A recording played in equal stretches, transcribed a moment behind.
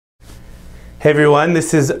Hey everyone,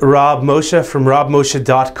 this is Rob Moshe from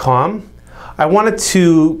robmoshe.com. I wanted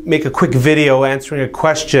to make a quick video answering a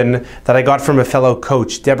question that I got from a fellow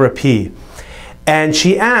coach, Deborah P. And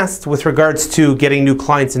she asked, with regards to getting new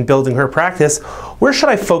clients and building her practice, where should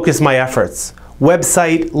I focus my efforts?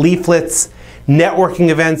 Website, leaflets, networking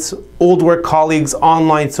events, old work colleagues,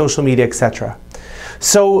 online, social media, etc.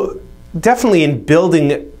 So definitely in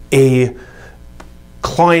building a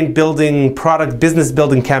client building, product business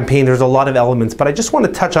building campaign, there's a lot of elements, but I just want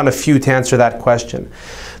to touch on a few to answer that question.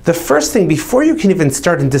 The first thing, before you can even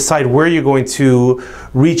start and decide where you're going to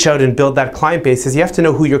reach out and build that client base, is you have to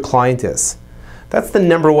know who your client is. That's the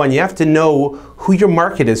number one. You have to know who your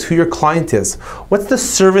market is, who your client is. What's the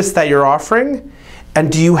service that you're offering?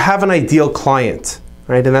 And do you have an ideal client?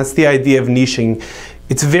 Right? And that's the idea of niching.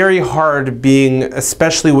 It's very hard being,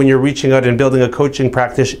 especially when you're reaching out and building a coaching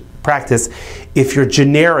practice, if you're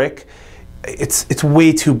generic, it's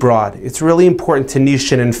way too broad. It's really important to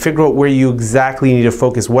niche in and figure out where you exactly need to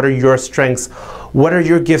focus. What are your strengths? What are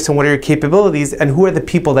your gifts and what are your capabilities? And who are the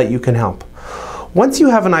people that you can help? Once you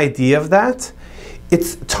have an idea of that,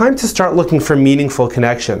 it's time to start looking for meaningful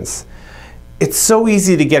connections. It's so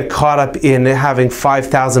easy to get caught up in having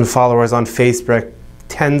 5,000 followers on Facebook,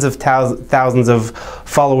 tens of thousands of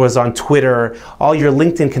followers on Twitter, all your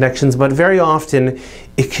LinkedIn connections, but very often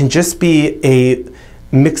it can just be a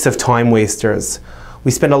mix of time wasters.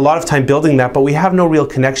 We spend a lot of time building that, but we have no real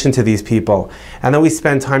connection to these people. And then we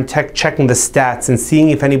spend time checking the stats and seeing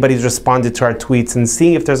if anybody's responded to our tweets and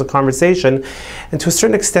seeing if there's a conversation. And to a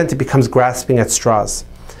certain extent, it becomes grasping at straws.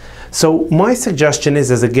 So my suggestion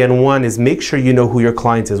is again, one is make sure you know who your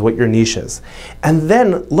client is, what your niche is. And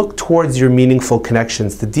then look towards your meaningful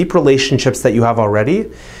connections, the deep relationships that you have already,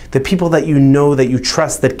 the people that you know, that you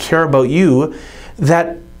trust, that care about you,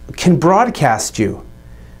 that can broadcast you.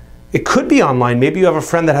 It could be online. Maybe you have a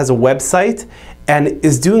friend that has a website and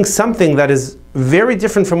is doing something that is very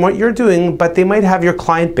different from what you're doing, but they might have your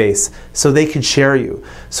client base so they could share you.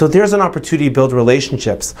 So there's an opportunity to build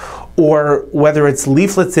relationships. Or whether it's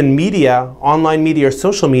leaflets in media, online media or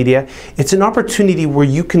social media, it's an opportunity where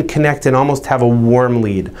you can connect and almost have a warm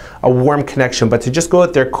lead, a warm connection. But to just go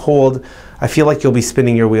out there cold, I feel like you'll be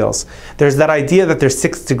spinning your wheels. There's that idea that there's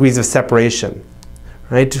 6 degrees of separation.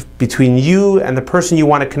 Right? Between you and the person you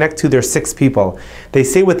want to connect to, there's 6 people. They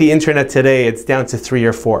say with the internet today, it's down to 3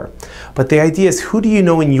 or 4. But the idea is, who do you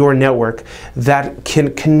know in your network that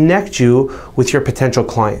can connect you with your potential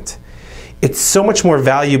client? It's so much more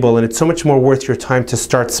valuable and it's so much more worth your time to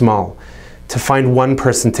start small, to find one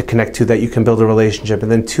person to connect to that you can build a relationship,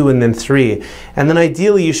 and then 2 and then 3. And then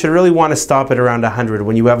ideally, you should really want to stop at around 100.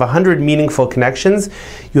 When you have 100 meaningful connections,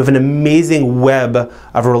 you have an amazing web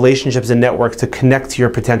of relationships and networks to connect to your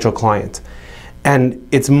potential client. And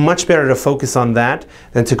it's much better to focus on that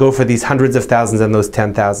than to go for these hundreds of thousands and those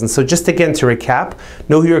 10,000. So just again, to recap,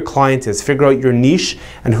 know who your client is, figure out your niche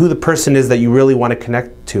and who the person is that you really want to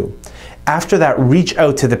connect to. After that, reach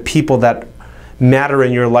out to the people that matter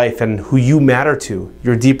in your life and who you matter to,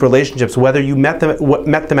 your deep relationships, whether you met them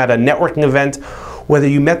at a networking event, whether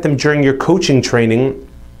you met them during your coaching training,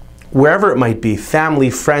 wherever it might be, family,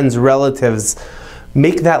 friends, relatives,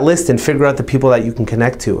 make that list and figure out the people that you can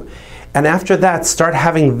connect to. And after that, start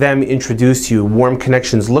having them introduce you, warm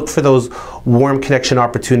connections. Look for those warm connection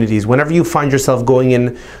opportunities. Whenever you find yourself going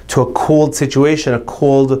into a cold situation, a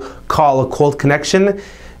cold call, a cold connection,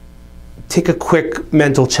 take a quick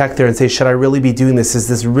mental check there and say, should I really be doing this? Is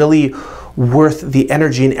this really worth the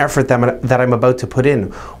energy and effort that I'm about to put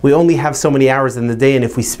in? We only have so many hours in the day, and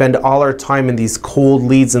if we spend all our time in these cold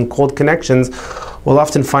leads and cold connections, we'll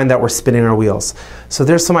often find that we're spinning our wheels. So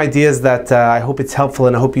there's some ideas that I hope it's helpful,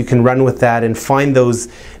 and I hope you can run with that and find those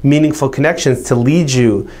meaningful connections to lead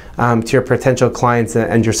you to your potential clients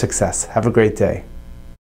and your success. Have a great day.